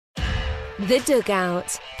The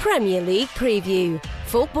Dugout Premier League Preview.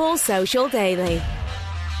 Football Social Daily.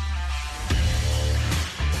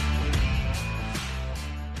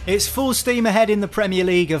 It's full steam ahead in the Premier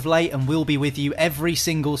League of late, and we'll be with you every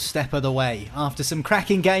single step of the way. After some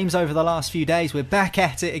cracking games over the last few days, we're back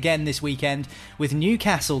at it again this weekend, with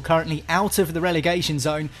Newcastle currently out of the relegation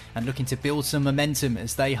zone and looking to build some momentum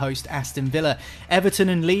as they host Aston Villa. Everton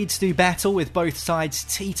and Leeds do battle, with both sides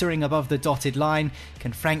teetering above the dotted line.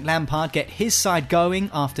 Can Frank Lampard get his side going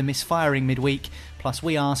after misfiring midweek? Plus,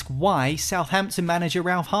 we ask why Southampton manager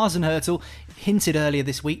Ralph Hasenhuttl hinted earlier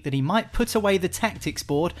this week that he might put away the tactics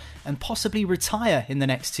board and possibly retire in the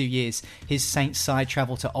next 2 years. His Saints side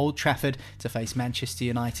travel to Old Trafford to face Manchester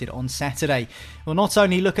United on Saturday. We'll not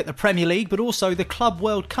only look at the Premier League, but also the Club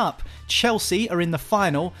World Cup. Chelsea are in the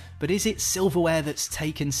final, but is it silverware that's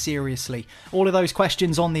taken seriously? All of those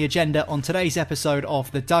questions on the agenda on today's episode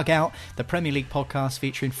of The Dugout, the Premier League podcast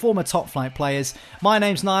featuring former top flight players. My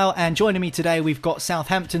name's Niall, and joining me today we've got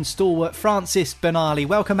Southampton stalwart Francis Benali.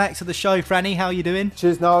 Welcome back to the show, Franny. How are you doing?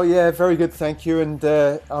 Cheers, Niall. Yeah, very good, thank you. And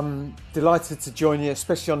I'm delighted to join you,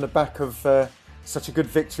 especially on the back of such a good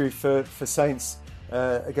victory for Saints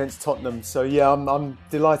against Tottenham. So yeah, I'm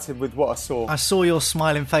delighted with what I saw. I saw your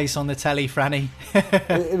smiling face on the telly, Franny.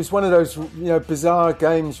 It was one of those, bizarre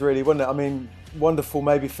games, really, wasn't it? I mean, wonderful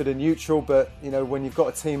maybe for the neutral, but when you've got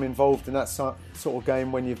a team involved in that sort of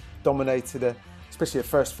game, when you've dominated especially the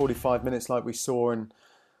first 45 minutes like we saw, and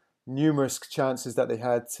numerous chances that they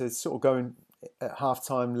had to sort of go in at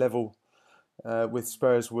half-time level with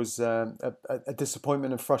Spurs was a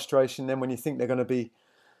disappointment and frustration. Then when you think they're going to be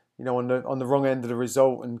on the wrong end of the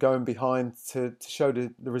result and going behind to show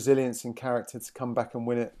the resilience and character to come back and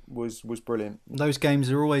win it was brilliant. Those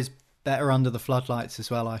games are always better under the floodlights as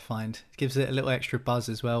well, I find. It gives it a little extra buzz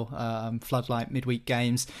as well, floodlight midweek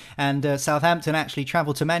games. And Southampton actually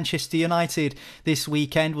travel to Manchester United this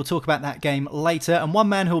weekend. We'll talk about that game later. And one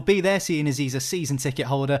man who'll be there, seeing as he's a season ticket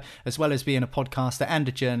holder, as well as being a podcaster and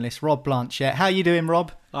a journalist, Rob Blanchette. How are you doing,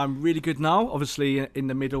 Rob? I'm really good now, obviously in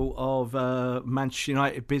the middle of Manchester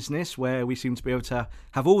United business, where we seem to be able to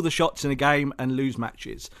have all the shots in a game and lose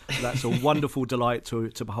matches. So that's a wonderful delight to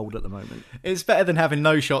behold at the moment. It's better than having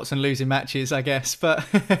no shots and losing matches, I guess. But,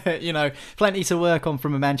 plenty to work on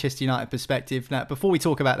from a Manchester United perspective. Now, before we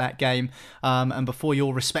talk about that game and before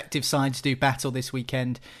your respective sides do battle this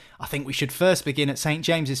weekend, I think we should first begin at St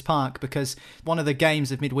James's Park, because one of the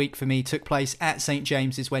games of midweek for me took place at St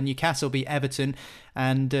James's when Newcastle beat Everton,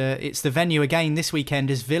 and it's the venue again this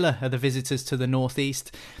weekend as Villa are the visitors to the North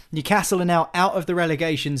East. Newcastle are now out of the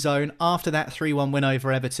relegation zone after that 3-1 win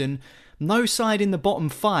over Everton. No side in the bottom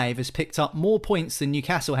five has picked up more points than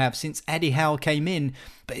Newcastle have since Eddie Howe came in.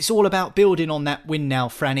 But it's all about building on that win now,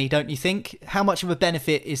 Franny, don't you think? How much of a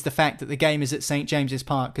benefit is the fact that the game is at St James's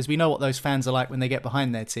Park? Because we know what those fans are like when they get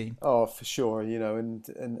behind their team. Oh, for sure. And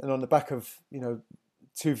on the back of,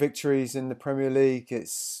 2 victories in the Premier League,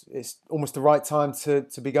 it's almost the right time to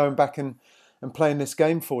be going back and playing this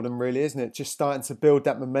game for them, really, isn't it? Just starting to build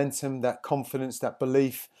that momentum, that confidence, that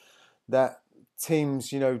belief that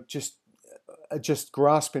teams, are just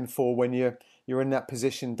grasping for when you're in that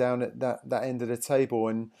position down at that end of the table.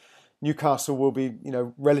 And Newcastle will be,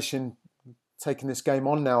 relishing taking this game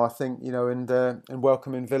on now, I think, and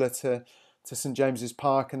welcoming Villa to St James's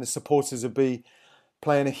Park, and the supporters will be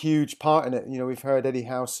playing a huge part in it. We've heard Eddie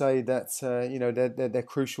Howe say that they're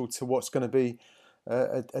crucial to what's going to be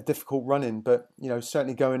a difficult run-in, but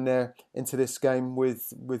certainly going there into this game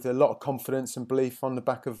with a lot of confidence and belief on the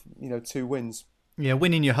back of 2 wins. Yeah,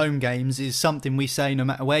 winning your home games is something we say no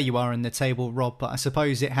matter where you are in the table, Rob, but I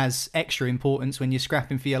suppose it has extra importance when you're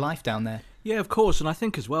scrapping for your life down there. Yeah, of course, and I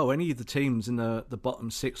think as well, any of the teams in the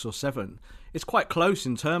bottom 6 or 7, it's quite close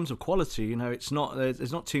in terms of quality. There's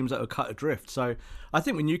not teams that are cut adrift. So I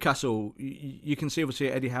think with Newcastle, you can see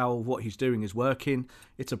obviously Eddie Howe, what he's doing is working.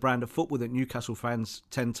 It's a brand of football that Newcastle fans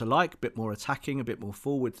tend to like, a bit more attacking, a bit more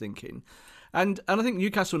forward thinking. And I think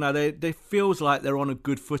Newcastle now, they feels like they're on a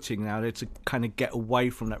good footing now. They're to kind of get away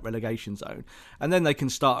from that relegation zone. And then they can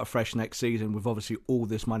start afresh next season with obviously all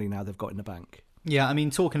this money now they've got in the bank. Yeah, I mean,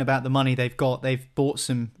 talking about the money they've got, they've bought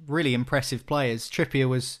some really impressive players. Trippier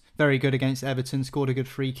was very good against Everton, scored a good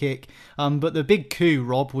free kick. But the big coup,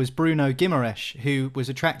 Rob, was Bruno Guimaraes, who was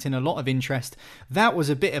attracting a lot of interest. That was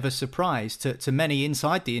a bit of a surprise to many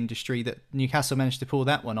inside the industry that Newcastle managed to pull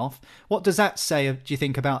that one off. What does that say, do you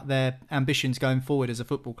think, about their ambitions going forward as a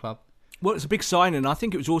football club? Well, it's a big signing, and I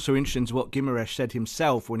think it was also interesting to what Guimaraes said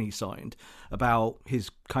himself when he signed about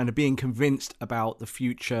his kind of being convinced about the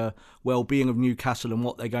future well-being of Newcastle and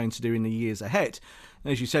what they're going to do in the years ahead.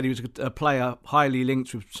 And as you said, he was a player highly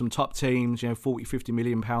linked with some top teams, 40, 50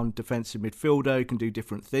 million pound defensive midfielder who can do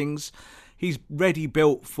different things. He's ready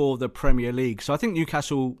built for the Premier League. So I think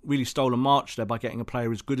Newcastle really stole a march there by getting a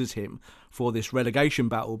player as good as him for this relegation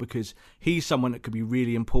battle, because he's someone that could be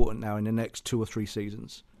really important now in the next 2 or 3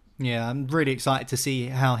 seasons. Yeah, I'm really excited to see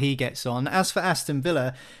how he gets on. As for Aston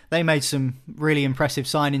Villa, they made some really impressive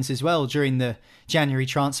signings as well during the January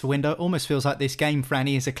transfer window. It almost feels like this game,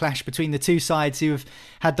 Franny, is a clash between the two sides who have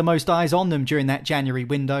had the most eyes on them during that January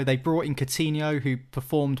window. They brought in Coutinho, who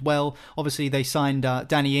performed well. Obviously, they signed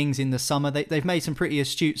Danny Ings in the summer. They've made some pretty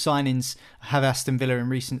astute signings, have Aston Villa, in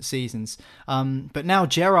recent seasons. But now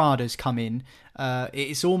Gerrard has come in.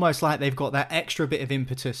 It's almost like they've got that extra bit of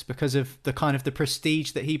impetus because of the kind of the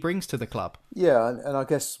prestige that he brings to the club. Yeah, and I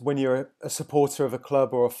guess when you're a supporter of a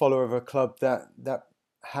club or a follower of a club that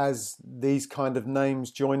has these kind of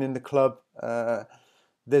names joining the club,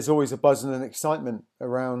 there's always a buzz and an excitement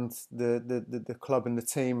around the club and the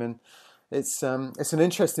team, and it's an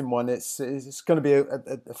interesting one. It's going to be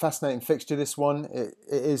a fascinating fixture, this one. It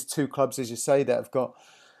is two clubs, as you say, that have got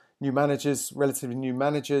new managers, relatively new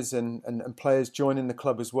managers, and players joining the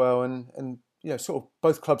club as well, and sort of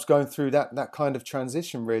both clubs going through that kind of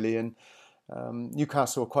transition really. And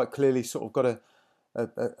Newcastle are quite clearly sort of got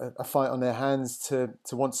a fight on their hands to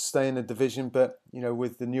want to stay in the division, but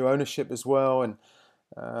with the new ownership as well, and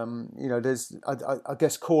there's I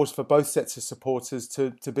guess cause for both sets of supporters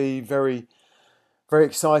to be very, very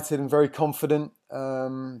excited and very confident.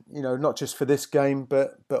 Not just for this game,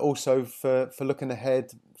 but also for looking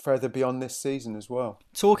ahead further beyond this season as well.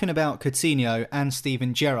 Talking about Coutinho and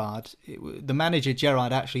Steven Gerrard, the manager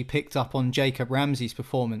Gerrard actually picked up on Jacob Ramsey's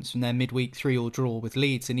performance from their midweek 3-3 draw with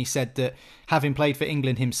Leeds, and he said that having played for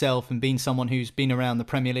England himself and being someone who's been around the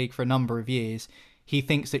Premier League for a number of years, he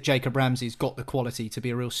thinks that Jacob Ramsey's got the quality to be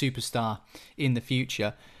a real superstar in the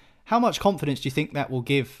future. How much confidence do you think that will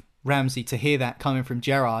give Ramsey to hear that coming from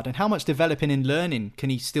Gerrard, and how much developing and learning can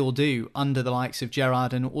he still do under the likes of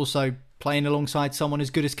Gerrard and also playing alongside someone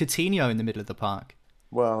as good as Coutinho in the middle of the park?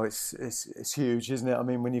 Well, it's huge, isn't it? I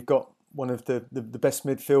mean, when you've got one of the best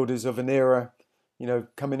midfielders of an era,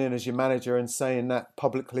 coming in as your manager and saying that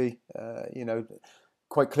publicly,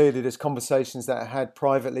 quite clearly there's conversations that are had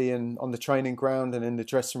privately and on the training ground and in the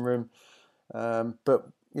dressing room. But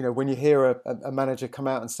when you hear a manager come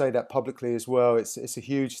out and say that publicly as well, it's a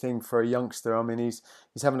huge thing for a youngster. I mean, he's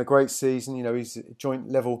having a great season. He's a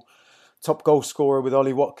joint level top goal scorer with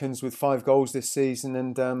Ollie Watkins with 5 goals this season,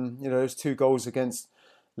 and those 2 goals against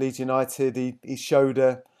Leeds United, he showed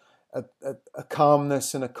a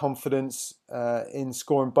calmness and a confidence in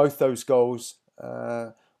scoring both those goals,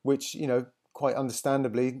 which quite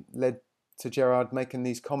understandably led to Gerrard making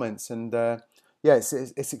these comments. And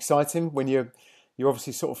it's exciting when you're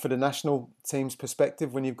obviously sort of for the national team's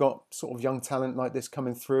perspective, when you've got sort of young talent like this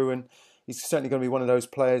coming through, and he's certainly going to be one of those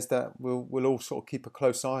players that we'll all sort of keep a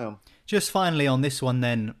close eye on. Just finally on this one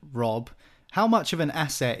then, Rob, how much of an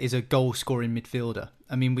asset is a goal-scoring midfielder?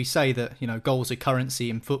 I mean, we say that, goals are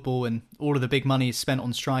currency in football and all of the big money is spent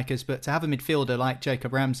on strikers, but to have a midfielder like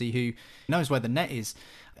Jacob Ramsey who knows where the net is,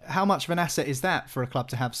 how much of an asset is that for a club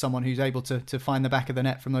to have someone who's able to find the back of the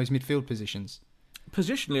net from those midfield positions?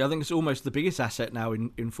 Positionally, I think it's almost the biggest asset now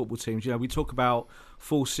in football teams. We talk about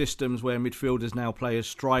full systems where midfielders now play as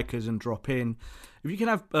strikers and drop in. If you can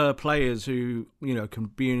have players who can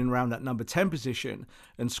be in around that number 10 position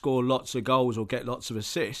and score lots of goals or get lots of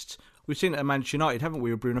assists, we've seen it at Manchester United, haven't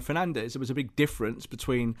we, with Bruno Fernandes? There was a big difference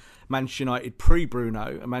between Manchester United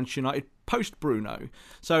pre-Bruno and Manchester United post-Bruno.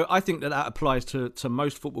 So I think that applies to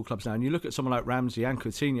most football clubs now. And you look at someone like Ramsey and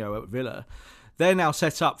Coutinho at Villa, they're now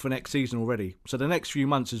set up for next season already. So the next few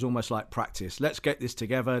months is almost like practice. Let's get this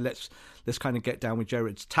together. Let's kind of get down with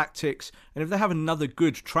Gerrard's tactics. And if they have another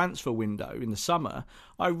good transfer window in the summer,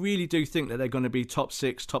 I really do think that they're going to be top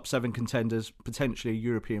 6, top 7 contenders, potentially a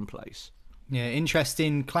European place. Yeah,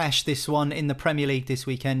 interesting clash this one in the Premier League this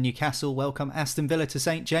weekend. Newcastle welcome Aston Villa to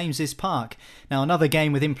St James's Park. Now another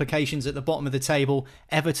game with implications at the bottom of the table.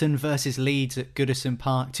 Everton versus Leeds at Goodison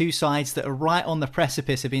Park. 2 sides that are right on the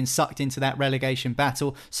precipice of being sucked into that relegation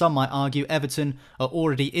battle. Some might argue Everton are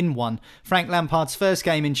already in one. Frank Lampard's first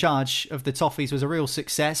game in charge of the Toffees was a real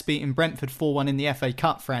success, beating Brentford 4-1 in the FA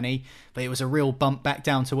Cup, Franny. But it was a real bump back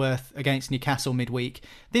down to earth against Newcastle midweek.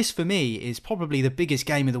 This, for me, is probably the biggest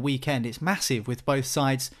game of the weekend. It's massive, with both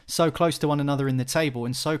sides so close to one another in the table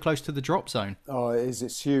and so close to the drop zone. Oh, it is.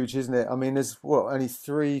 It's huge, isn't it? I mean, there's only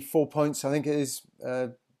 3-4 points, I think it is,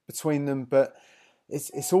 between them, but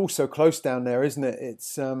it's all so close down there, isn't it?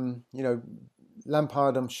 It's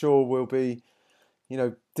Lampard, I'm sure, will be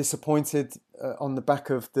disappointed on the back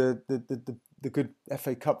of the good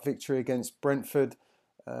FA Cup victory against Brentford,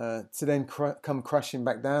 to then come crashing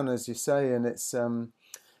back down, as you say. And it's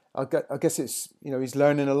I guess it's he's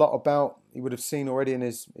learning a lot about. He would have seen already in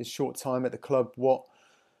his short time at the club what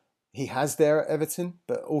he has there at Everton,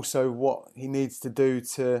 but also what he needs to do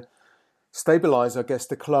to stabilise, I guess,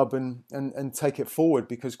 the club and take it forward,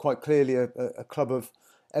 because quite clearly a club of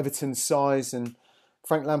Everton's size, and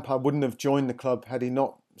Frank Lampard wouldn't have joined the club had he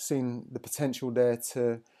not seen the potential there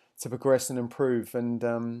to progress and improve.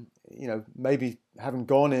 And maybe having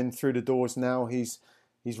gone in through the doors now, he's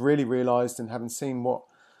really realised, and having seen what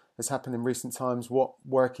has happened in recent times, what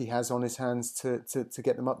work he has on his hands to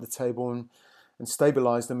get them up the table and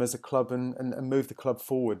stabilise them as a club and move the club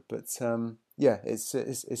forward. But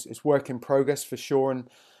it's work in progress for sure, and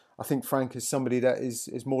I think Frank is somebody that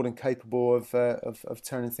is more than capable of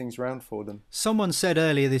turning things around for them. Someone said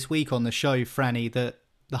earlier this week on the show, Franny, that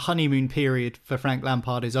the honeymoon period for Frank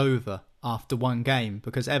Lampard is over after one game,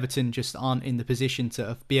 because Everton just aren't in the position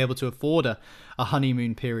to be able to afford a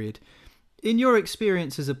honeymoon period. In your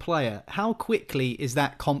experience as a player, how quickly is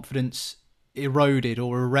that confidence eroded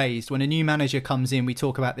or erased when a new manager comes in? We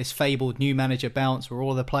talk about this fabled new manager bounce where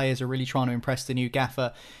all the players are really trying to impress the new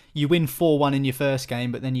gaffer. You win 4-1 in your first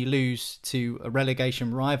game, but then you lose to a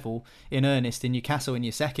relegation rival in earnest in Newcastle in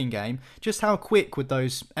your second game. Just how quick would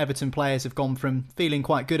those Everton players have gone from feeling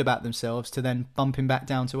quite good about themselves to then bumping back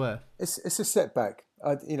down to earth? It's a setback.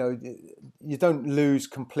 You don't lose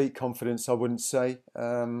complete confidence, I wouldn't say.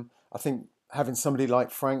 I think having somebody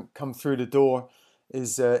like Frank come through the door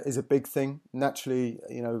is a big thing. Naturally,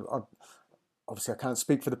 obviously I can't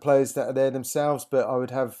speak for the players that are there themselves, but I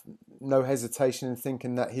would have no hesitation in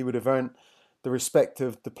thinking that he would have earned the respect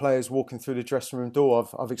of the players walking through the dressing room door.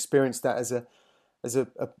 I've experienced that as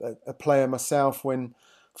a player myself, when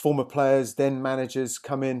former players, then managers,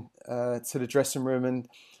 come in to the dressing room, and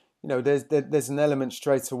there's an element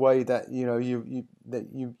straight away that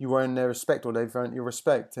you earn their respect, or they've earned your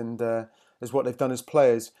respect, and as what they've done as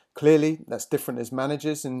players. Clearly, that's different as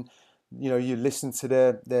managers, and you listen to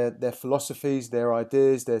their philosophies, their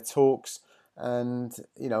ideas, their talks, and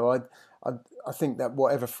I think that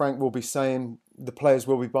whatever Frank will be saying, the players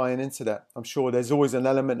will be buying into that. I'm sure there's always an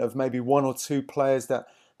element of maybe one or two players that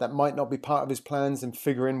might not be part of his plans and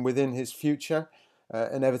figuring within his future,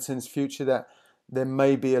 and Everton's future, that there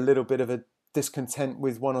may be a little bit of a discontent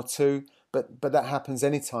with one or two, but that happens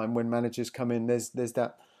anytime when managers come in. There's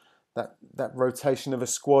that rotation of a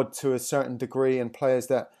squad to a certain degree, and players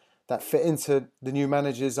that fit into the new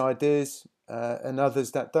manager's ideas, and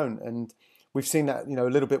others that don't. And we've seen that a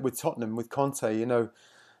little bit with Tottenham, with Conte.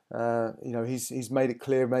 He's made it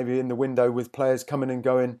clear maybe in the window with players coming and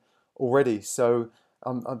going already. So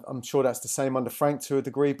I'm sure that's the same under Frank to a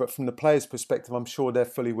degree, but from the players' perspective, I'm sure they're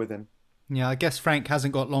fully with him. Yeah, I guess Frank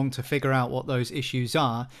hasn't got long to figure out what those issues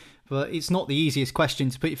are, but it's not the easiest question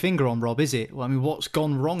to put your finger on, Rob, is it? Well, I mean, what's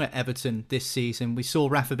gone wrong at Everton this season? We saw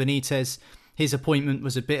Rafa Benitez. His appointment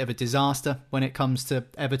was a bit of a disaster when it comes to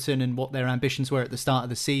Everton and what their ambitions were at the start of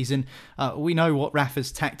the season. We know what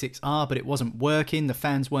Rafa's tactics are, but it wasn't working. The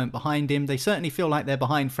fans weren't behind him. They certainly feel like they're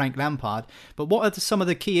behind Frank Lampard. But what are some of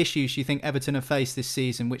the key issues you think Everton have faced this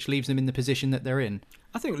season which leaves them in the position that they're in?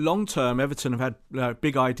 I think long term, Everton have had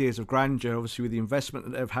big ideas of grandeur, obviously with the investment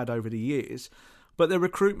that they've had over the years. But their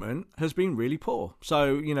recruitment has been really poor.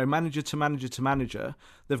 So, manager to manager to manager,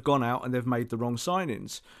 they've gone out and they've made the wrong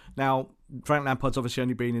signings. Now, Frank Lampard's obviously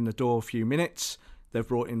only been in the door a few minutes. They've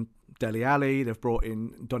brought in Dele Alli, they've brought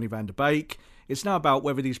in Donny van der Beek. It's now about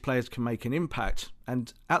whether these players can make an impact.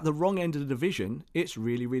 And at the wrong end of the division, it's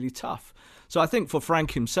really, really tough. So I think for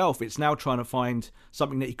Frank himself, it's now trying to find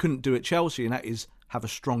something that he couldn't do at Chelsea, and that is have a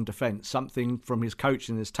strong defence, something from his coach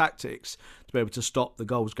and his tactics to be able to stop the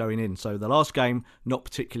goals going in. So the last game, not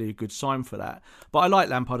particularly a good sign for that. But I like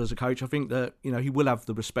Lampard as a coach. I think that he will have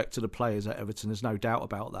the respect to the players at Everton. There's no doubt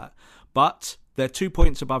about that. But they're 2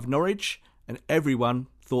 points above Norwich, and everyone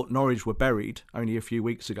thought Norwich were buried only a few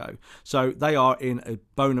weeks ago. So they are in a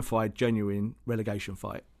bona fide, genuine relegation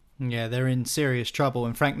fight. Yeah, they're in serious trouble,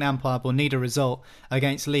 and Frank Lampard will need a result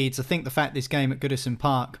against Leeds. I think the fact this game at Goodison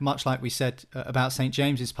Park, much like we said about St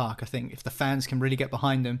James's Park, I think if the fans can really get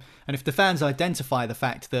behind them, and if the fans identify the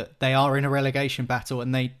fact that they are in a relegation battle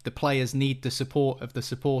and the players need the support of the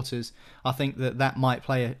supporters, I think that might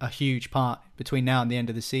play a huge part between now and the end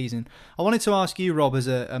of the season. I wanted to ask you, Rob, as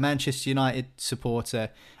a Manchester United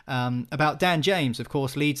supporter, about Dan James. Of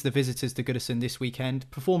course, Leeds, the visitors to Goodison this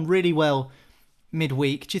weekend, performed really well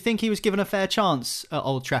midweek. Do you think he was given a fair chance at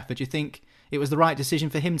Old Trafford? Do you think it was the right decision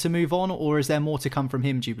for him to move on, or is there more to come from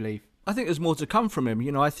him, do you believe? I think there's more to come from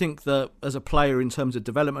him. I think that as a player in terms of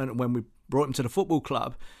development, and when we brought him to the football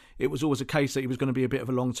club, it was always a case that he was going to be a bit of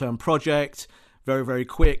a long-term project, very, very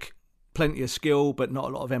quick, plenty of skill, but not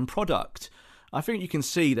a lot of end product. I think you can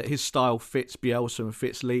see that his style fits Bielsa and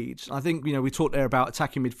fits Leeds. I think, we talked there about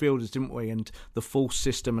attacking midfielders, didn't we, and the false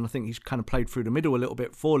system, and I think he's kind of played through the middle a little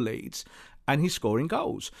bit for Leeds, and he's scoring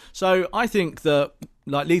goals. So I think that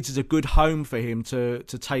Leeds is a good home for him to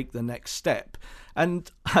take the next step.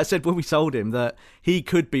 And I said when we told him that he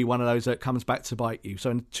could be one of those that comes back to bite you. So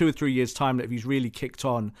in 2 or 3 years' time, that if he's really kicked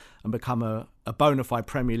on and become a bona fide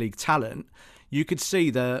Premier League talent, you could see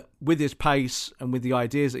that with his pace and with the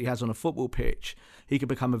ideas that he has on a football pitch, he could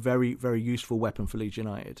become a very, very useful weapon for Leeds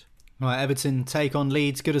United. Right, Everton take on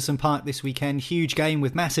Leeds, Goodison Park this weekend. Huge game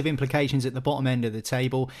with massive implications at the bottom end of the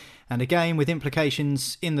table. And a game with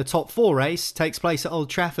implications in the top 4 race takes place at Old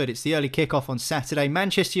Trafford. It's the early kickoff on Saturday.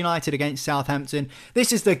 Manchester United against Southampton.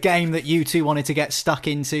 This is the game that you two wanted to get stuck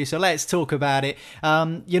into, so let's talk about it.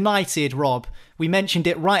 United, Rob, we mentioned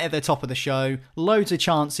it right at the top of the show. Loads of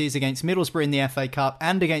chances against Middlesbrough in the FA Cup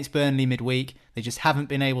and against Burnley midweek. They just haven't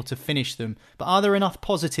been able to finish them. But are there enough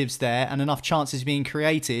positives there and enough chances being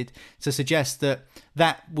created to suggest that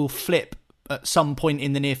that will flip at some point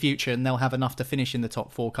in the near future and they'll have enough to finish in the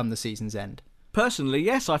top 4 come the season's end? Personally,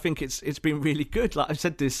 yes, I think it's been really good. Like I've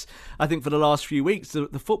said this, I think for the last few weeks, the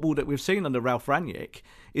football that we've seen under Ralph Rangnick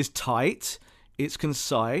is tight, it's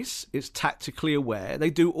concise, it's tactically aware. They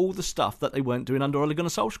do all the stuff that they weren't doing under Ole Gunnar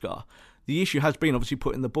Solskjaer. The issue has been obviously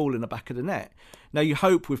putting the ball in the back of the net. Now you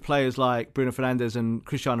hope with players like Bruno Fernandes and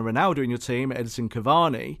Cristiano Ronaldo in your team, Edinson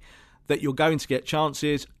Cavani, that you're going to get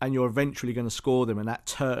chances and you're eventually going to score them, and that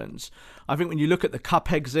turns. I think when you look at the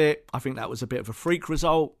cup exit, I think that was a bit of a freak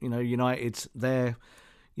result. United's there.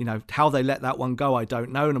 How they let that one go, I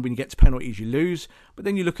don't know. And when you get to penalties, you lose. But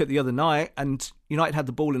then you look at the other night, and United had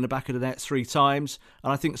the ball in the back of the net 3 times.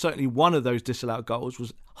 And I think certainly one of those disallowed goals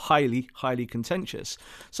was highly, highly contentious.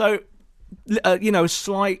 So, a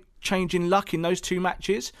slight change in luck in those 2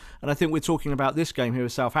 matches. And I think we're talking about this game here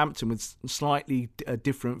with Southampton with slightly a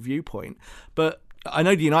different viewpoint. But I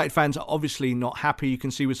know the United fans are obviously not happy. You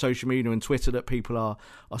can see with social media and Twitter that people are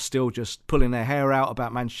still just pulling their hair out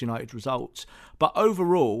about Manchester United's results. But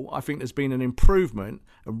overall, I think there's been an improvement,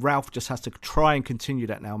 and Ralph just has to try and continue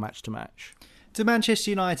that now match to match. Do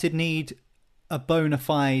Manchester United need a bona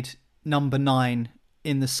fide number 9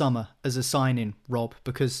 in the summer as a signing, Rob?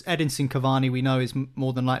 Because Edinson Cavani, we know, is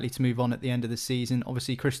more than likely to move on at the end of the season.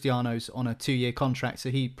 Obviously, Cristiano's on a 2-year contract, so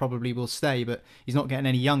he probably will stay, but he's not getting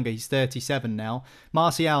any younger. He's 37 now.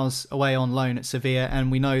 Martial's away on loan at Sevilla,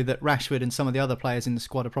 and we know that Rashford and some of the other players in the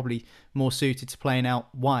squad are probably more suited to playing out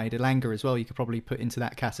wide. Elanga as well, you could probably put into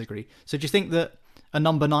that category. So do you think that a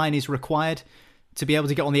number 9 is required to be able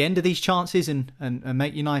to get on the end of these chances and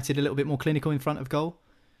make United a little bit more clinical in front of goal?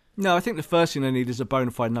 No, I think the first thing they need is a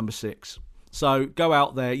bona fide number 6. So go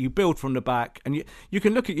out there, you build from the back, and you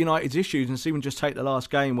can look at United's issues and see, and just take the last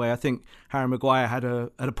game where I think Harry Maguire had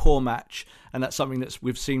a poor match, and that's something that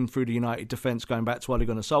we've seen through the United defence going back to Ole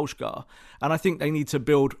Gunnar Solskjaer. And I think they need to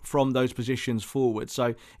build from those positions forward.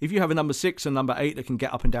 So if you have a number 6 and number 8 that can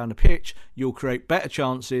get up and down the pitch, you'll create better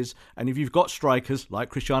chances. And if you've got strikers like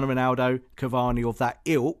Cristiano Ronaldo, Cavani, of that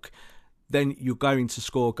ilk, then you're going to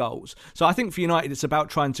score goals. So I think for United, it's about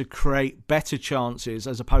trying to create better chances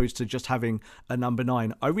as opposed to just having a number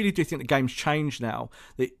 9. I really do think the game's changed now.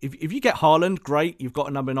 If you get Haaland, great, you've got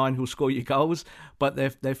a number 9 who'll score your goals, but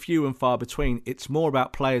they're few and far between. It's more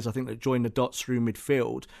about players, I think, that join the dots through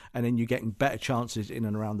midfield, and then you're getting better chances in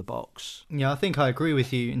and around the box. Yeah, I think I agree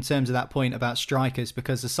with you in terms of that point about strikers,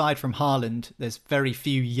 because aside from Haaland, there's very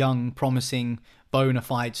few young, promising, bona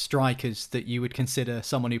fide strikers that you would consider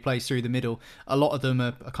someone who plays through the middle. A lot of them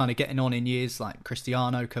are kind of getting on in years, like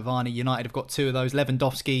Cristiano, Cavani. United have got 2 of those.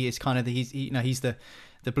 Lewandowski is kind of he's the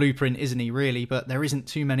blueprint, isn't he, really? But there isn't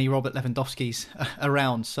too many Robert Lewandowskis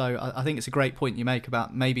around. So I think it's a great point you make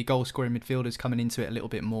about maybe goal-scoring midfielders coming into it a little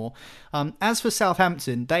bit more. As for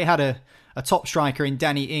Southampton, they had a top striker in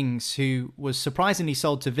Danny Ings, who was surprisingly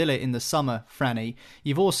sold to Villa in the summer, Franny.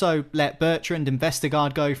 You've also let Bertrand and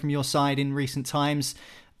Vestergaard go from your side in recent times.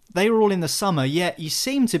 They were all in the summer, yet you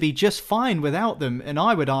seem to be just fine without them. And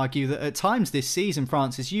I would argue that at times this season,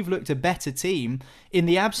 Francis, you've looked a better team in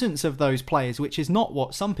the absence of those players, which is not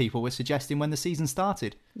what some people were suggesting when the season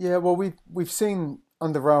started. Yeah, well, we've seen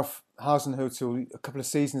under Ralph Hasenhuttl a couple of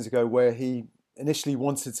seasons ago where he initially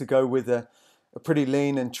wanted to go with a pretty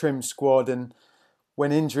lean and trim squad, and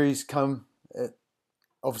when injuries come,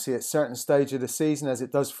 obviously at a certain stage of the season, as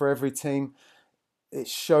it does for every team, it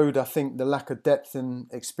showed, I think, the lack of depth and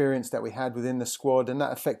experience that we had within the squad, and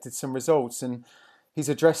that affected some results. And he's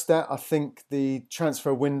addressed that. I think the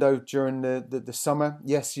transfer window during the summer,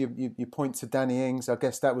 yes, you point to Danny Ings. I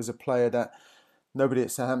guess that was a player that nobody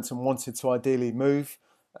at Southampton wanted to ideally move,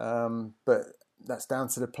 but that's down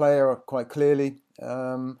to the player quite clearly.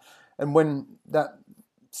 And when that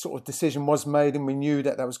sort of decision was made and we knew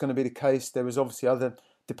that was going to be the case, there was obviously other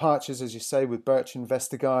departures, as you say, with Birch and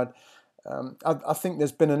Vestergaard. I think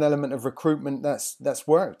there's been an element of recruitment that's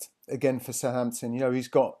worked again for Southampton. He's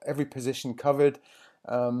got every position covered.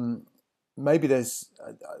 Maybe there's,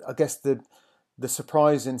 I guess the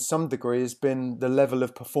surprise in some degree has been the level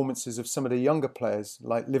of performances of some of the younger players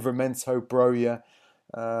like Livramento, Broja,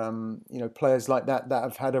 players like that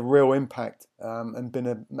have had a real impact and been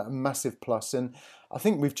a massive plus. And I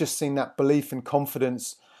think we've just seen that belief and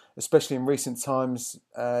confidence, especially in recent times,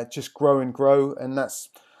 just grow and grow, and that's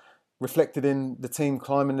reflected in the team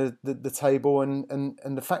climbing the table and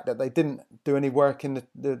the fact that they didn't do any work in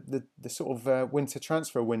the sort of winter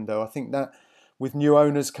transfer window. I think that with new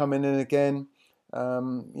owners coming in again,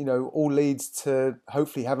 all leads to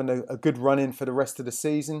hopefully having a good run in for the rest of the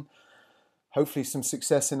season. Hopefully some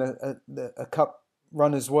success in a cup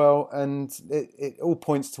run as well, and it all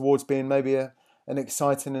points towards being maybe an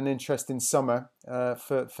exciting and interesting summer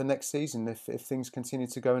for next season if things continue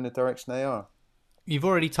to go in the direction they are. You've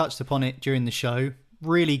already touched upon it during the show.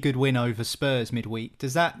 Really good win over Spurs midweek.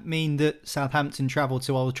 Does that mean that Southampton travelled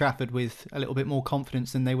to Old Trafford with a little bit more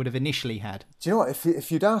confidence than they would have initially had? Do you know what?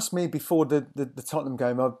 If you'd asked me before the Tottenham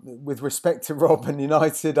game, with respect to Rob and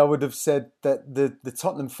United, I would have said that the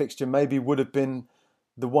Tottenham fixture maybe would have been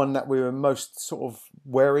the one that we were most sort of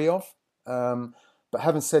wary of. But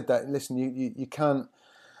having said that, listen, you can't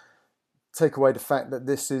take away the fact that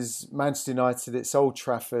this is Manchester United, it's Old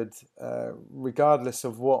Trafford. Regardless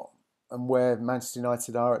of what and where Manchester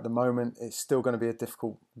United are at the moment, it's still going to be a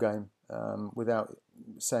difficult game. Without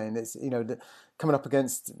saying, it's coming up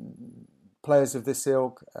against players of this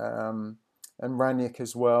ilk and Ranić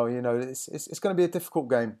as well. It's going to be a difficult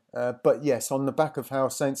game. But yes, on the back of how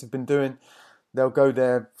Saints have been doing, they'll go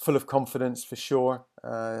there full of confidence for sure.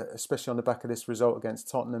 Especially on the back of this result against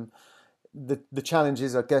Tottenham. The challenge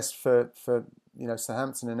is, I guess, for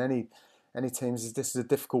Southampton and any teams, is this is a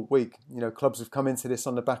difficult week. Clubs have come into this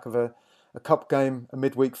on the back of a cup game, a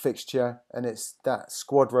midweek fixture, and it's that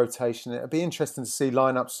squad rotation. It'll be interesting to see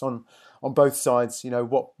lineups on both sides.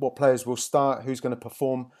 What players will start, who's going to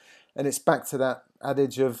perform, and it's back to that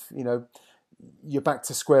adage of you're back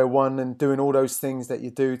to square one and doing all those things that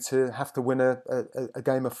you do to have to win a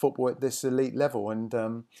game of football at this elite level.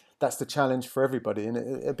 And that's the challenge for everybody. And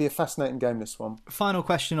it'll be a fascinating game, this one. Final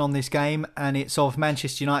question on this game, and it's of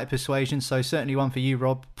Manchester United persuasion, so certainly one for you,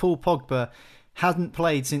 Rob. Paul Pogba hadn't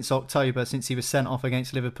played since October, since he was sent off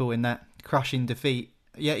against Liverpool in that crushing defeat.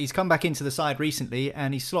 Yet he's come back into the side recently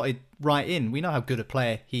and he's slotted right in. We know how good a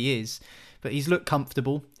player he is, but he's looked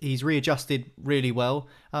comfortable. He's readjusted really well.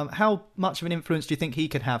 How much of an influence do you think he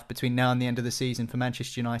could have between now and the end of the season for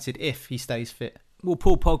Manchester United if he stays fit? Well,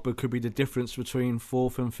 Paul Pogba could be the difference between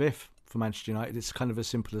 4th and 5th for Manchester United. It's kind of as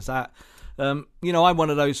simple as that. I'm one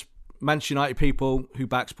of those Manchester United people who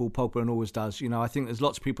backs Paul Pogba and always does. I think there's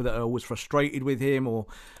lots of people that are always frustrated with him, or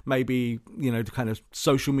maybe, the kind of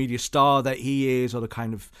social media star that he is, or the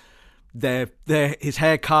kind of his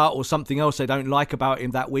haircut or something else they don't like about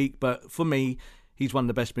him that week. But for me, he's one of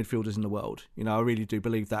the best midfielders in the world. I really do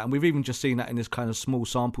believe that. And we've even just seen that in this kind of small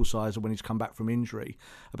sample size of when he's come back from injury,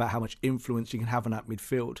 about how much influence he can have on that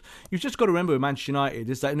midfield. You've just got to remember with Manchester United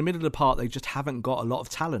is that in the middle of the park, they just haven't got a lot of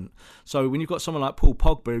talent. So when you've got someone like Paul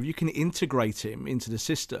Pogba, if you can integrate him into the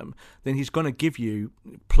system, then he's going to give you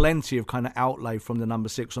plenty of kind of outlay from the number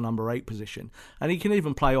 6 or number 8 position. And he can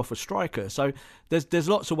even play off a striker. So there's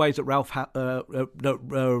lots of ways that Ralph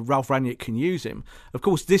Ranić can use him. Of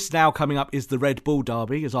course, this now coming up is the Red Bull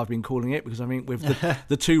derby, as I've been calling it, because I think with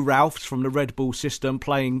the two Ralphs from the Red Bull system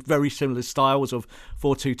playing very similar styles of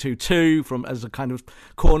 4-2-2-2 as a kind of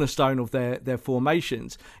cornerstone of their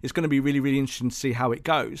formations, it's going to be really, really interesting to see how it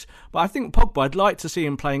goes. But I think Pogba, I'd like to see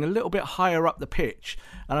him playing a little bit higher up the pitch.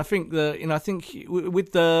 And I think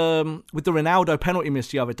with the Ronaldo penalty miss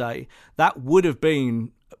the other day, that would have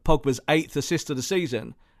been Pogba's 8th assist of the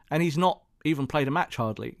season, and he's not even played a match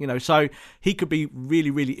hardly, so he could be really,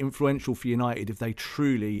 really influential for United if they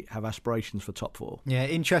truly have aspirations for top 4. Yeah,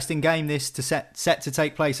 interesting game this to set to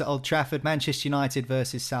take place at Old Trafford. Manchester United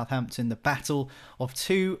versus Southampton, the battle of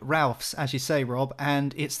two Ralphs, as you say, Rob,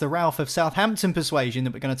 and it's the Ralph of Southampton persuasion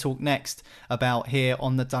that we're going to talk next about here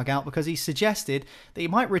on The Dugout, because he suggested that he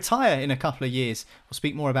might retire in a couple of years. We'll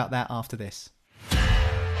speak more about that after this.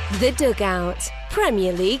 The Dugout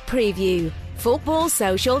Premier League Preview. Football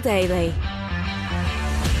Social Daily.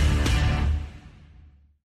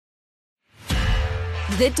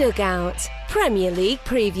 The Dugout Premier League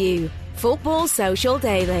Preview. Football Social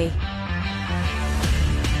Daily.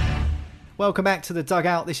 Welcome back to The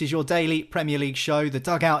Dugout. This is your daily Premier League show. The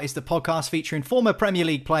Dugout is the podcast featuring former Premier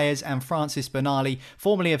League players, and Francis Benali,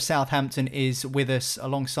 formerly of Southampton, is with us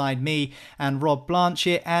alongside me and Rob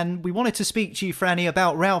Blanchette. And we wanted to speak to you, Franny,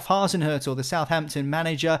 about Ralph Hasenhuttl, the Southampton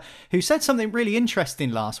manager, who said something really interesting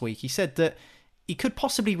last week. He said that he could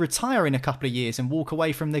possibly retire in a couple of years and walk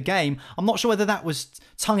away from the game. I'm not sure whether that was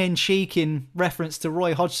tongue-in-cheek in reference to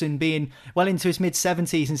Roy Hodgson being well into his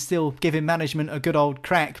mid-70s and still giving management a good old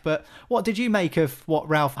crack. But what did you make of what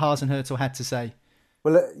Ralph Hasenhuttl had to say?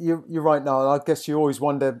 Well, you're right, Niall. I guess you always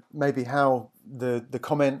wonder maybe how the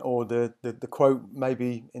comment or the quote may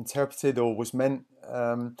be interpreted or was meant.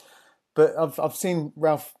 But I've seen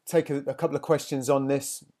Ralph take a couple of questions on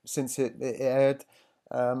this since it aired.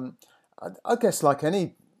 I guess like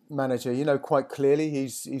any manager, quite clearly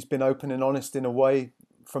he's been open and honest in a way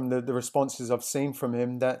from the responses I've seen from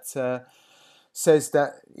him that says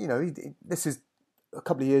that, this is a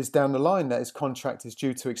couple of years down the line that his contract is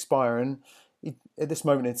due to expire, and at this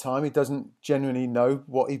moment in time he doesn't genuinely know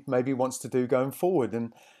what he maybe wants to do going forward.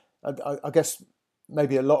 And I guess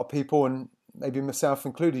maybe a lot of people, and maybe myself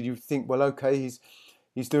included, you think, well, okay,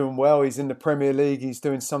 he's doing well, he's in the Premier League, he's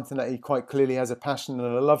doing something that he quite clearly has a passion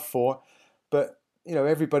and a love for. But,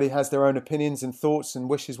 everybody has their own opinions and thoughts and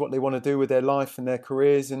wishes what they want to do with their life and their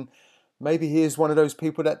careers. And maybe he is one of those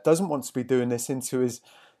people that doesn't want to be doing this into his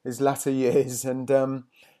latter years. And,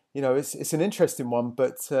 it's an interesting one,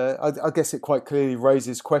 but I guess it quite clearly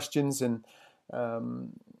raises questions. And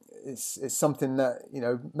it's something that,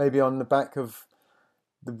 maybe on the back of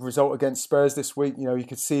the result against Spurs this week, you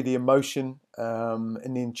could see the emotion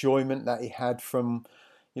and the enjoyment that he had from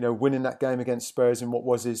winning that game against Spurs in what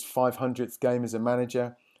was his 500th game as a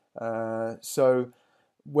manager. So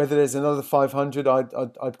whether there's another 500,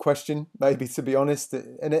 I'd question, maybe, to be honest.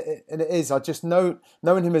 And it is. I just knowing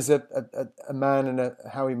him as a man and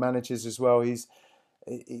how he manages as well.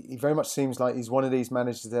 He very much seems like he's one of these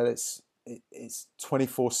managers that it's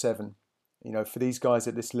 24/7. For these guys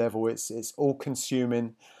at this level, it's all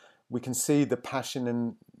consuming. We can see the passion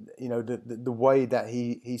and the way that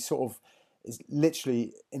he sort of is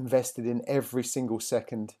literally invested in every single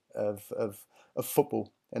second of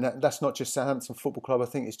football. And that's not just Southampton Football Club. I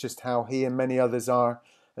think it's just how he and many others are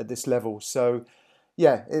at this level. So,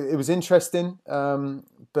 yeah, it was interesting.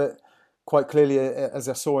 But quite clearly, as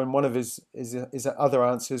I saw in one of his other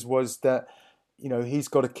answers, was that, he's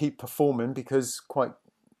got to keep performing because quite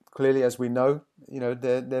clearly, as we know,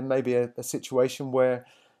 there may be a situation where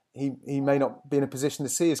he may not be in a position to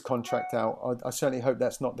see his contract out. I certainly hope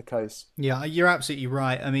that's not the case. Yeah, you're absolutely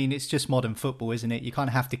right. I mean, it's just modern football, isn't it? You kind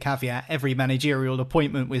of have to caveat every managerial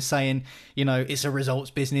appointment with saying, it's a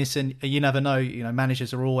results business, and you never know.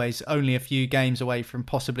 Managers are always only a few games away from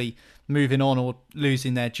possibly moving on or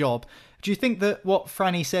losing their job. Do you think that what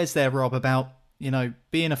Franny says there, Rob, about,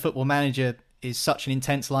 being a football manager is such an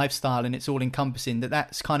intense lifestyle and it's all encompassing,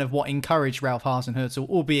 that's kind of what encouraged Ralph Hasenhuttl,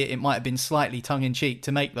 albeit it might have been slightly tongue-in-cheek,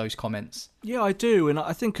 to make those comments? Yeah, I do. And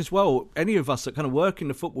I think as well, any of us that kind of work in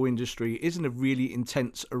the football industry isn't a really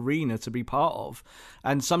intense arena to be part of.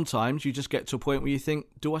 And sometimes you just get to a point where you think,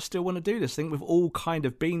 do I still want to do this? I think we've all kind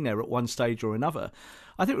of been there at one stage or another.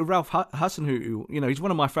 I think with Ralph Hasenhuttl, he's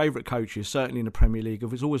one of my favourite coaches, certainly in the Premier League.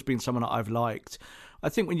 He's always been someone that I've liked. I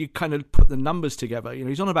think when you kind of put the numbers together,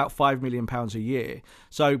 he's on about £5 million a year.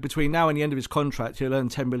 So between now and the end of his contract, he'll earn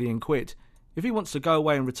 10 million quid. If he wants to go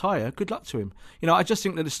away and retire, good luck to him. I just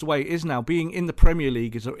think that this is the way it is now. Being in the Premier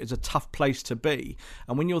League is a tough place to be.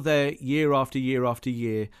 And when you're there year after year after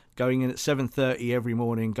year, going in at 7:30 every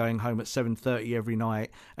morning, going home at 7:30 every night,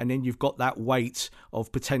 and then you've got that weight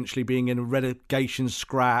of potentially being in a relegation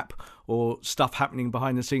scrap or stuff happening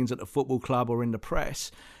behind the scenes at the football club or in the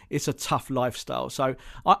press, it's a tough lifestyle. So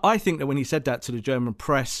I think that when he said that to the German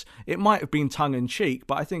press, it might have been tongue-in-cheek,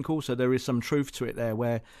 but I think also there is some truth to it there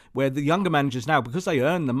where the younger managers now, because they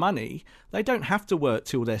earn the money, they don't have to work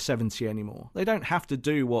till they're 70 anymore. They don't have to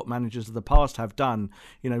do what managers of the past have done.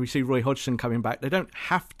 We see Roy Hodgson coming back. They don't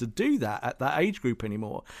have to do that at that age group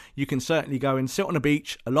anymore. You can certainly go and sit on a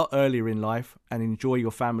beach a lot earlier in life and enjoy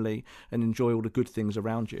your family and enjoy all the good things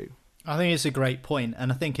around you. I think it's a great point,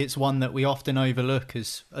 and I think it's one that we often overlook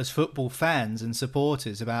as football fans and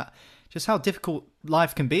supporters, about just how difficult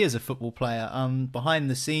life can be as a football player, behind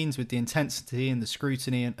the scenes with the intensity and the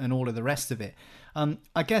scrutiny and all of the rest of it.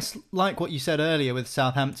 I guess, like what you said earlier with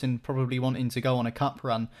Southampton probably wanting to go on a cup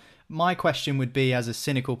run, my question would be, as a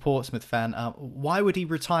cynical Portsmouth fan, why would he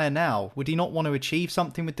retire now? Would he not want to achieve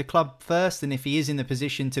something with the club first? And if he is in the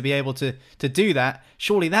position to be able to do that,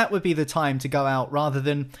 surely that would be the time to go out rather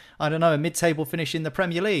than, I don't know, a mid-table finish in the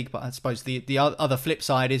Premier League. But I suppose the other flip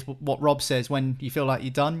side is what Rob says: when you feel like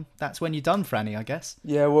you're done, that's when you're done, Franny, I guess.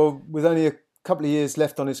 Yeah, well, with only a couple of years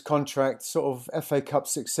left on his contract, sort of FA Cup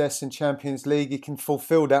success and Champions League, he can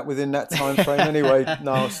fulfil that within that time frame anyway,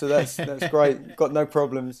 Niall. So that's great. Got no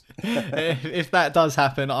problems. If that does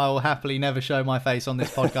happen, I will happily never show my face on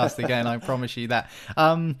this podcast again. I promise you that.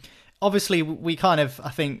 Obviously, we kind of,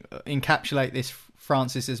 I think, encapsulate this,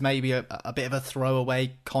 Francis, as maybe a bit of a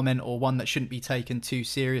throwaway comment or one that shouldn't be taken too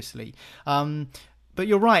seriously. But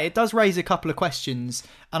you're right, it does raise a couple of questions.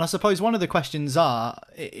 And I suppose one of the questions are,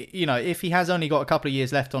 if he has only got a couple of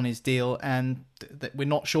years left on his deal and that we're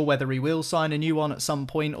not sure whether he will sign a new one at some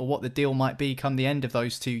point or what the deal might be come the end of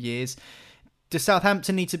those 2 years, does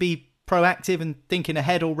Southampton need to be proactive and thinking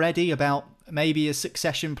ahead already about maybe a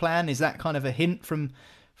succession plan? Is that kind of a hint from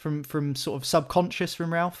sort of subconscious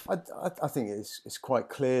from Ralph? I think it's quite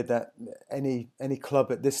clear that any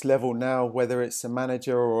club at this level now, whether it's a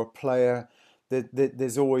manager or a player,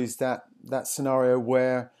 there's always that scenario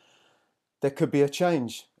where there could be a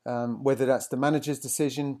change, whether that's the manager's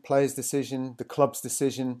decision, player's decision, the club's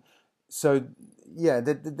decision. So, yeah,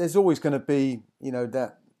 there's always going to be,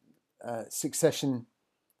 that succession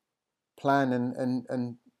plan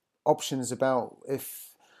and options about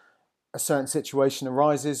if a certain situation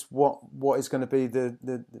arises, what is going to be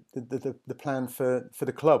the plan for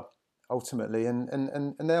the club ultimately,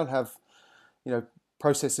 and they'll have,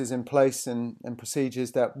 processes in place and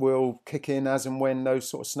procedures that will kick in as and when those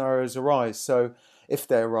sort of scenarios arise. So if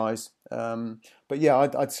they arise, but yeah,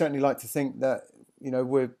 I'd certainly like to think that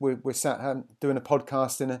we're sat doing a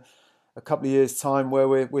podcast in a couple of years' time where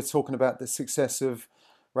we're talking about the success of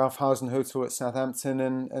Ralph Hasenhuttl at Southampton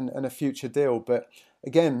and a future deal. But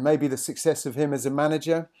again, maybe the success of him as a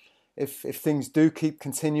manager, if things do keep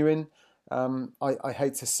continuing, I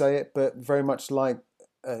hate to say it, but very much like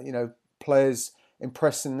players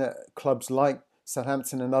impressing at clubs like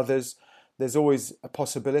Southampton and others, there's always a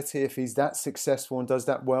possibility if he's that successful and does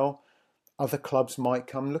that well, other clubs might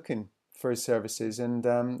come looking for his services, and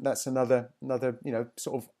that's another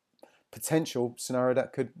sort of potential scenario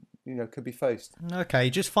that could be faced.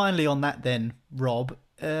 Okay, just finally on that then, Rob.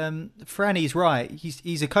 Franny's right.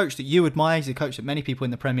 He's a coach that you admire. He's a coach that many people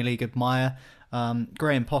in the Premier League admire.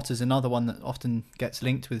 Graham Potter's another one that often gets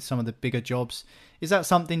linked with some of the bigger jobs. Is that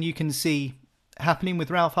something you can see happening with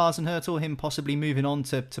Ralph Hasenhuttl, him possibly moving on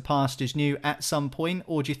to pastures new at some point?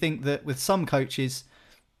 Or do you think that with some coaches,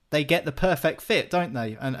 they get the perfect fit, don't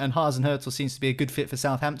they? And Hasenhuttl seems to be a good fit for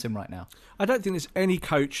Southampton right now. I don't think there's any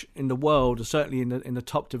coach in the world, or certainly in the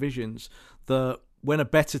top divisions, that when a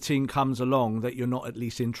better team comes along, that you're not at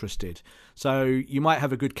least interested. So you might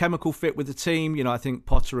have a good chemical fit with the team. I think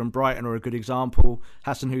Potter and Brighton are a good example.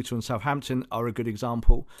 Hasenhuttl and Southampton are a good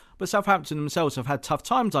example. But Southampton themselves have had tough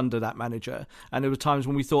times under that manager. And there were times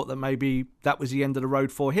when we thought that maybe that was the end of the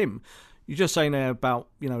road for him. You're just saying there about,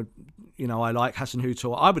 I like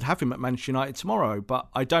Hasenhuttl. I would have him at Manchester United tomorrow, but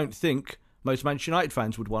I don't think most Manchester United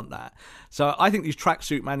fans would want that. So I think these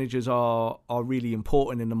tracksuit managers are really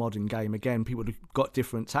important in the modern game. Again, people have got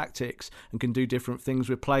different tactics and can do different things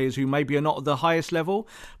with players who maybe are not at the highest level.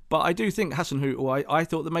 But I do think Hasenhuttl, I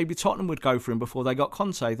thought that maybe Tottenham would go for him before they got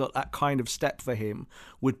Conte. I thought that kind of step for him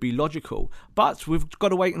would be logical. But we've got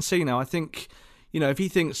to wait and see now. I think, if he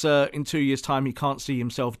thinks in 2 years' time he can't see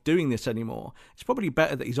himself doing this anymore, it's probably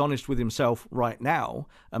better that he's honest with himself right now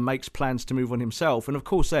and makes plans to move on himself. And of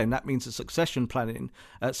course then that means that succession planning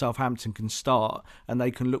at Southampton can start and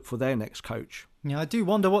they can look for their next coach. Yeah, I do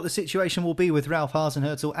wonder what the situation will be with Ralph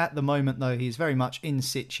Hasenhuttl. At the moment, though, he's very much in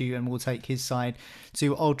situ and will take his side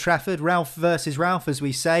to Old Trafford. Ralph versus Ralph, as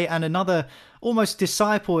we say, and another almost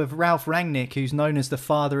disciple of Ralph Rangnick, who's known as the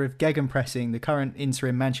father of gegenpressing, the current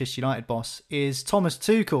interim Manchester United boss, is Thomas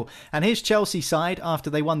Tuchel. And his Chelsea side, after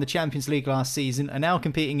they won the Champions League last season, are now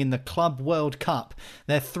competing in the Club World Cup.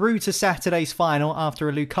 They're through to Saturday's final after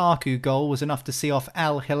a Lukaku goal was enough to see off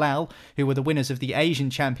Al Hilal, who were the winners of the Asian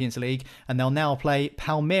Champions League, and they'll now play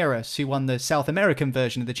Palmeiras, who won the South American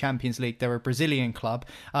version of the Champions League. They're a Brazilian club.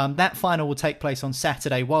 That final will take place on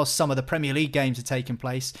Saturday whilst some of the Premier League games are taking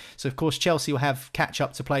place. So, of course, Chelsea will have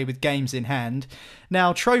catch-up to play with games in hand.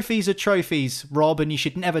 Now, trophies are trophies, Rob, and you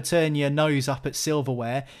should never turn your nose up at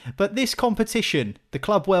silverware. But this competition, the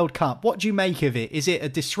Club World Cup, what do you make of it? Is it a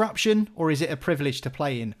disruption or is it a privilege to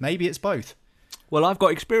play in? Maybe it's both. Well, I've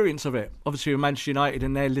got experience of it. Obviously, with Manchester United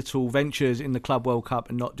and their little ventures in the Club World Cup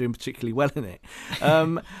and not doing particularly well in it.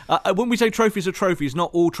 When we say trophies are trophies,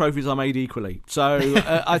 not all trophies are made equally. So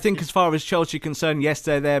I think as far as Chelsea are concerned, yes,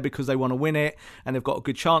 they're there because they want to win it and they've got a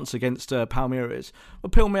good chance against Palmeiras.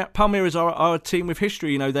 But Palmeiras are a team with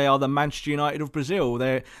history. You know, they are the Manchester United of Brazil.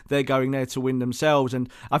 They're going there to win themselves. And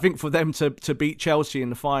I think for them to beat Chelsea in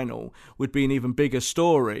the final would be an even bigger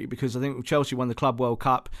story, because I think when Chelsea won the Club World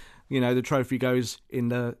Cup, you know, the trophy goes in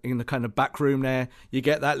the kind of back room there. You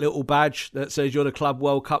get that little badge that says you're the Club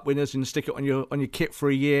World Cup winners, and you stick it on your kit for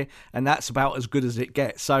a year, and that's about as good as it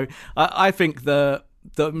gets. So I think that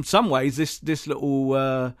in some ways this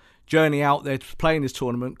little journey out there to play in this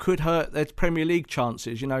tournament could hurt their Premier League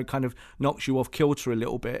chances. You know, kind of knocks you off kilter a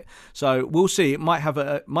little bit. So we'll see. It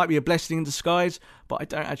might be a blessing in disguise, but I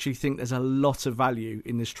don't actually think there's a lot of value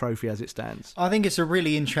in this trophy as it stands. I think it's a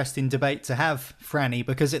really interesting debate to have, Franny,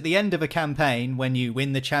 because at the end of a campaign, when you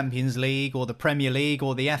win the Champions League or the Premier League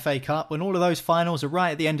or the FA Cup, when all of those finals are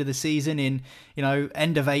right at the end of the season in, you know,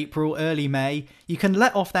 end of April, early May, you can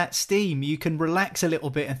let off that steam. You can relax a little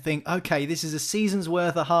bit and think, okay, this is a season's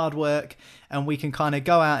worth of hard work, and we can kind of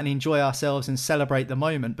go out and enjoy ourselves and celebrate the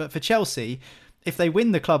moment. But for Chelsea, if they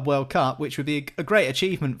win the Club World Cup, which would be a great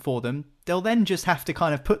achievement for them, they'll then just have to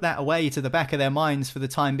kind of put that away to the back of their minds for the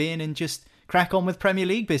time being and just crack on with Premier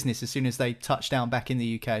League business as soon as they touch down back in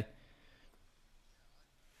the UK.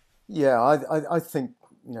 Yeah, I think,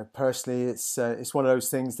 you know, personally, it's one of those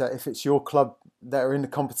things that if it's your club that are in the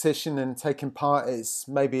competition and taking part, it's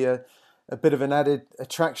maybe a bit of an added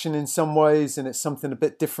attraction in some ways, and it's something a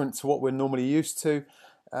bit different to what we're normally used to.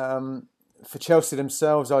 For Chelsea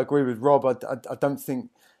themselves, I agree with Rob. I don't think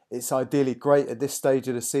it's ideally great at this stage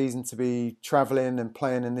of the season to be travelling and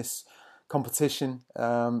playing in this competition.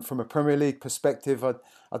 From a Premier League perspective,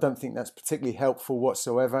 I don't think that's particularly helpful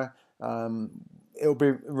whatsoever. It'll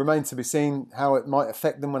remain to be seen how it might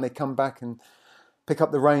affect them when they come back and pick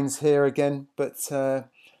up the reins here again. But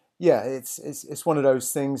yeah, it's one of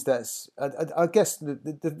those things that's. I guess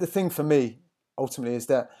the thing for me ultimately is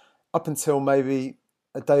that up until maybe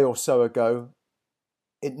a day or so ago,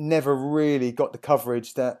 it never really got the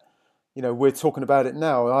coverage that, you know, we're talking about it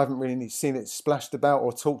now. I haven't really seen it splashed about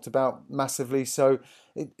or talked about massively. So,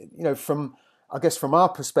 you know, from our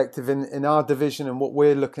perspective in our division and what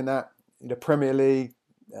we're looking at, the Premier League,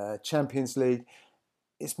 Champions League,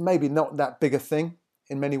 it's maybe not that big a thing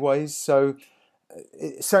in many ways. So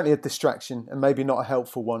it's certainly a distraction and maybe not a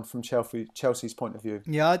helpful one from Chelsea's point of view.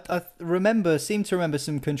 Yeah, I seem to remember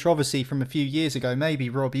some controversy from a few years ago. Maybe,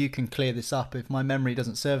 Rob, you can clear this up if my memory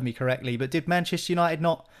doesn't serve me correctly. But did Manchester United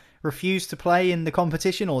not refuse to play in the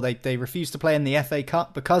competition, or they refused to play in the FA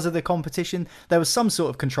Cup because of the competition? There was some sort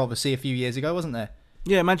of controversy a few years ago, wasn't there?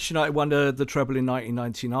 Yeah, Manchester United won the treble in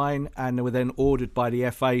 1999, and they were then ordered by the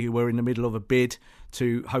FA, who were in the middle of a bid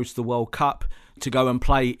to host the World Cup, to go and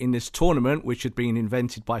play in this tournament, which had been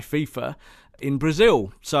invented by FIFA, in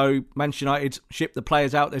Brazil. So Manchester United shipped the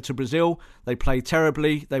players out there to Brazil. They played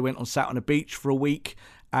terribly. They sat on a beach for a week,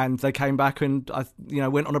 and they came back and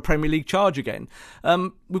went on a Premier League charge again.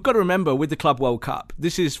 We've got to remember, with the Club World Cup,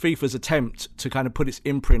 this is FIFA's attempt to kind of put its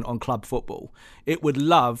imprint on club football. It would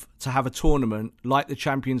love to have a tournament like the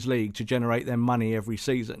Champions League to generate them money every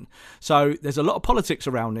season. So there's a lot of politics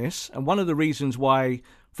around this, and one of the reasons why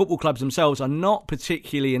football clubs themselves are not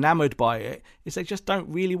particularly enamoured by it is they just don't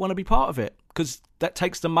really want to be part of it, because that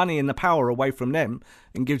takes the money and the power away from them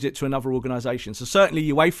and gives it to another organisation. So certainly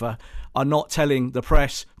UEFA are not telling the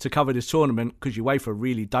press to cover this tournament, because UEFA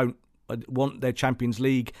really don't want their Champions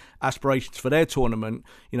League aspirations for their tournament,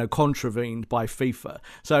 contravened by FIFA.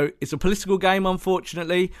 So it's a political game,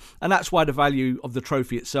 unfortunately, and that's why the value of the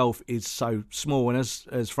trophy itself is so small. And as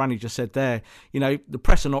Franny just said there, the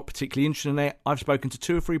press are not particularly interested in it. I've spoken to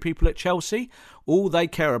 2 or 3 people at Chelsea. All they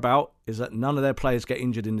care about is that none of their players get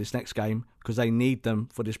injured in this next game, because they need them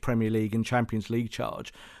for this Premier League and Champions League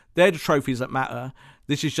charge. They're the trophies that matter.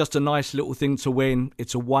 This is just a nice little thing to win.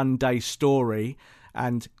 It's a one-day story.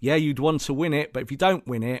 And yeah, you'd want to win it, but if you don't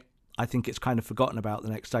win it, I think it's kind of forgotten about the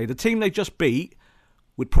next day. The team they just beat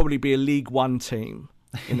would probably be a League One team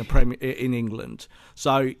in the Premier in England.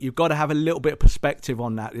 So you've got to have a little bit of perspective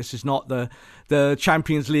on that. This is not the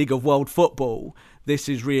Champions League of world football. This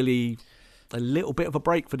is really a little bit of a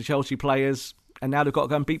break for the Chelsea players, and now they've got to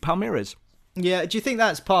go and beat Palmeiras. Yeah, do you think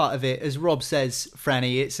that's part of it? As Rob says,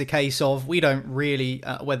 Franny, it's a case of we don't really,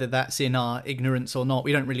 whether that's in our ignorance or not,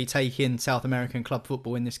 we don't really take in South American club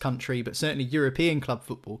football in this country, but certainly European club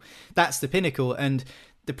football. That's the pinnacle. And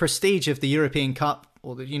the prestige of the European Cup,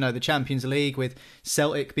 or the Champions League, with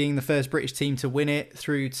Celtic being the first British team to win it,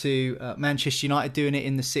 through to Manchester United doing it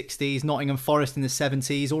in the 60s, Nottingham Forest in the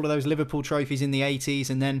 70s, all of those Liverpool trophies in the 80s,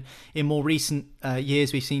 and then in more recent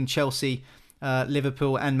years we've seen Chelsea,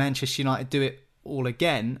 Liverpool and Manchester United do it all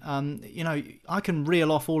again. I can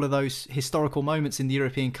reel off all of those historical moments in the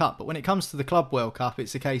European Cup, but when it comes to the Club World Cup,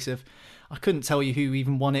 it's a case of I couldn't tell you who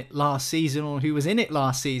even won it last season or who was in it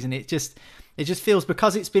last season. It just feels,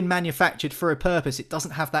 because it's been manufactured for a purpose, it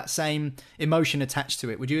doesn't have that same emotion attached to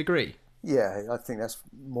it. Would you agree? Yeah, I think that's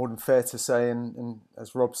more than fair to say. And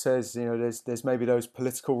as Rob says, there's maybe those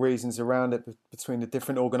political reasons around it between the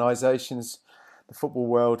different organisations, the football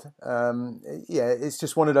world. It's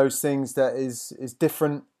just one of those things that is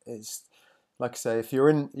different. It's like I say, if you're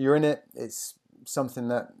in it, it's something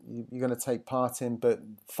that you're going to take part in, but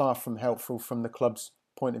far from helpful from the club's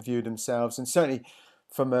point of view themselves, and certainly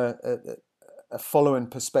from a following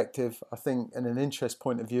perspective. I think, in an interest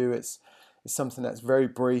point of view, it's something that's very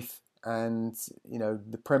brief. And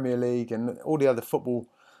the Premier League and all the other football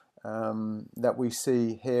that we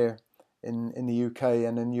see here in the UK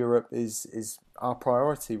and in Europe is our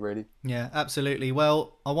priority, really. Yeah, absolutely.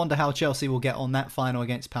 Well, I wonder how Chelsea will get on. That final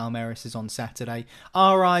against Palmeiras is on Saturday.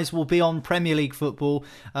 Our eyes will be on Premier League football.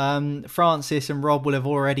 Francis and Rob will have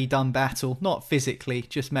already done battle, not physically,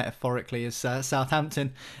 just metaphorically, as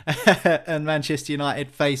Southampton and Manchester United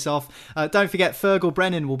face off. Don't forget, Fergal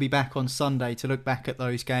Brennan will be back on Sunday to look back at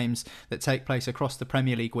those games that take place across the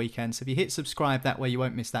Premier League weekend. So if you hit subscribe, that way you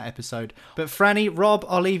won't miss that episode. But Franny, Rob,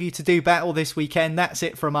 I'll leave you to do battle this weekend. That's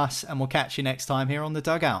it from us, and we'll catch you next time here on The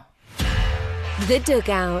Dugout. The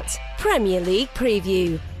Dugout Premier League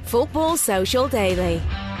Preview. Football Social Daily.